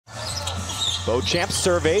Beauchamp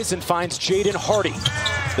surveys and finds Jaden Hardy.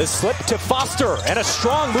 The slip to Foster, and a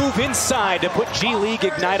strong move inside to put G League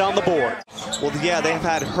Ignite on the board. Well, yeah, they've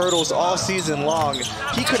had hurdles all season long.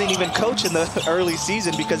 He couldn't even coach in the early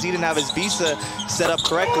season because he didn't have his visa set up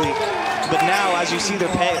correctly. But now, as you see,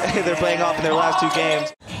 they're playing off in their last 2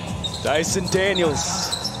 games. Dyson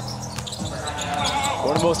Daniels,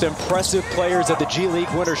 one of the most impressive players at the G League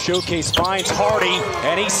Winter Showcase, finds Hardy,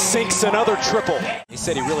 and he sinks another triple. He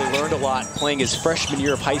said he really learned a lot playing his freshman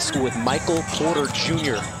year of high school with Michael Porter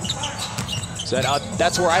Jr. Said,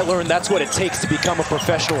 that's where I learned that's what it takes to become a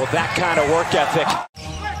professional with that kind of work ethic.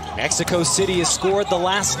 Mexico City has scored the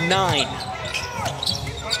last 9.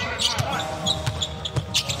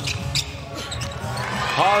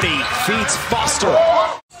 Hardy feeds Foster.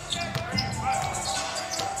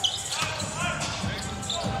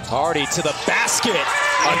 Hardy to the basket.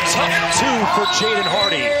 A tough 2 for Jaden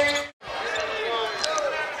Hardy.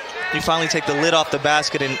 You finally take the lid off the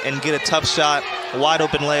basket and get a tough shot, a wide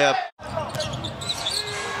open layup.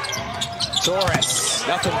 Torres,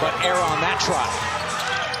 nothing but air on that try.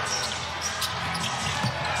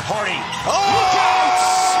 Hardy. Oh!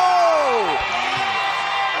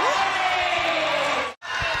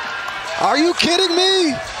 Are you kidding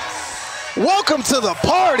me? Welcome to the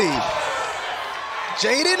party,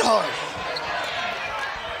 Jaden Hardy.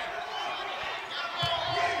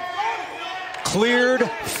 Cleared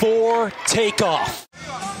for takeoff.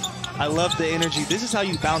 I love the energy. This is how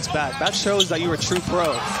you bounce back. That shows that you're a true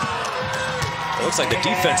pro. It looks like the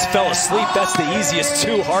defense fell asleep. That's the easiest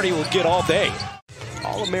 2 Hardy will get all day.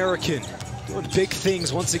 All-American, doing big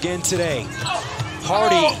things once again today.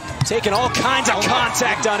 Hardy taking all kinds of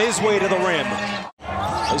contact on his way to the rim.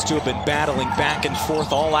 Those 2 have been battling back and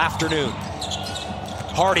forth all afternoon.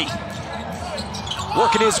 Hardy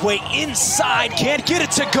working his way inside, can't get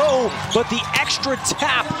it to go, but the extra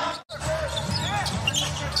tap.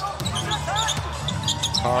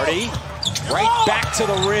 Hardy, right back to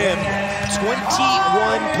the rim.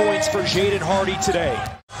 21 points for Jaden Hardy today.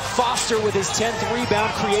 Foster with his 10th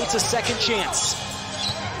rebound creates a second chance.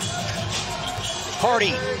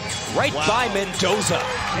 Hardy, right by Mendoza.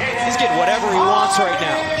 He's getting whatever he wants right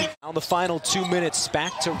now. On the final 2 minutes,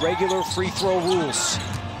 back to regular free throw rules.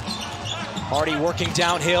 Hardy working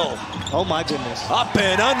downhill. Oh my goodness. Up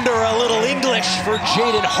and under, a little English for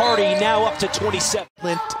Jaden Hardy, now up to 27.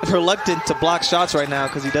 Reluctant to block shots right now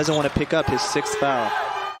because he doesn't want to pick up his 6th foul.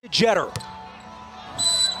 Jetter.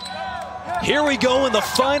 Here we go in the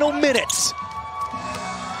final minutes.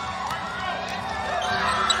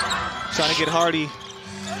 Trying to get Hardy.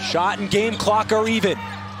 Shot and game clock are even.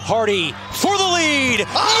 Hardy for the lead.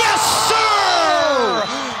 Yes, sir!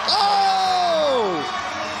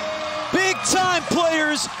 Big-time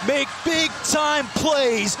players make big-time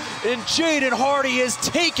plays, and Jaden Hardy has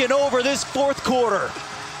taken over this 4th quarter.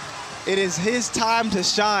 It is his time to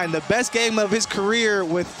shine. The best game of his career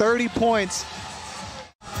with 30 points.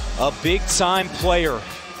 A big-time player,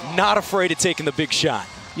 not afraid of taking the big shot.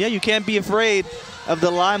 Yeah, you can't be afraid of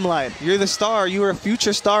the limelight. You're the star. You are a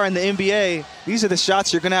future star in the NBA. These are the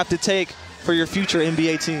shots you're going to have to take for your future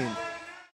NBA team.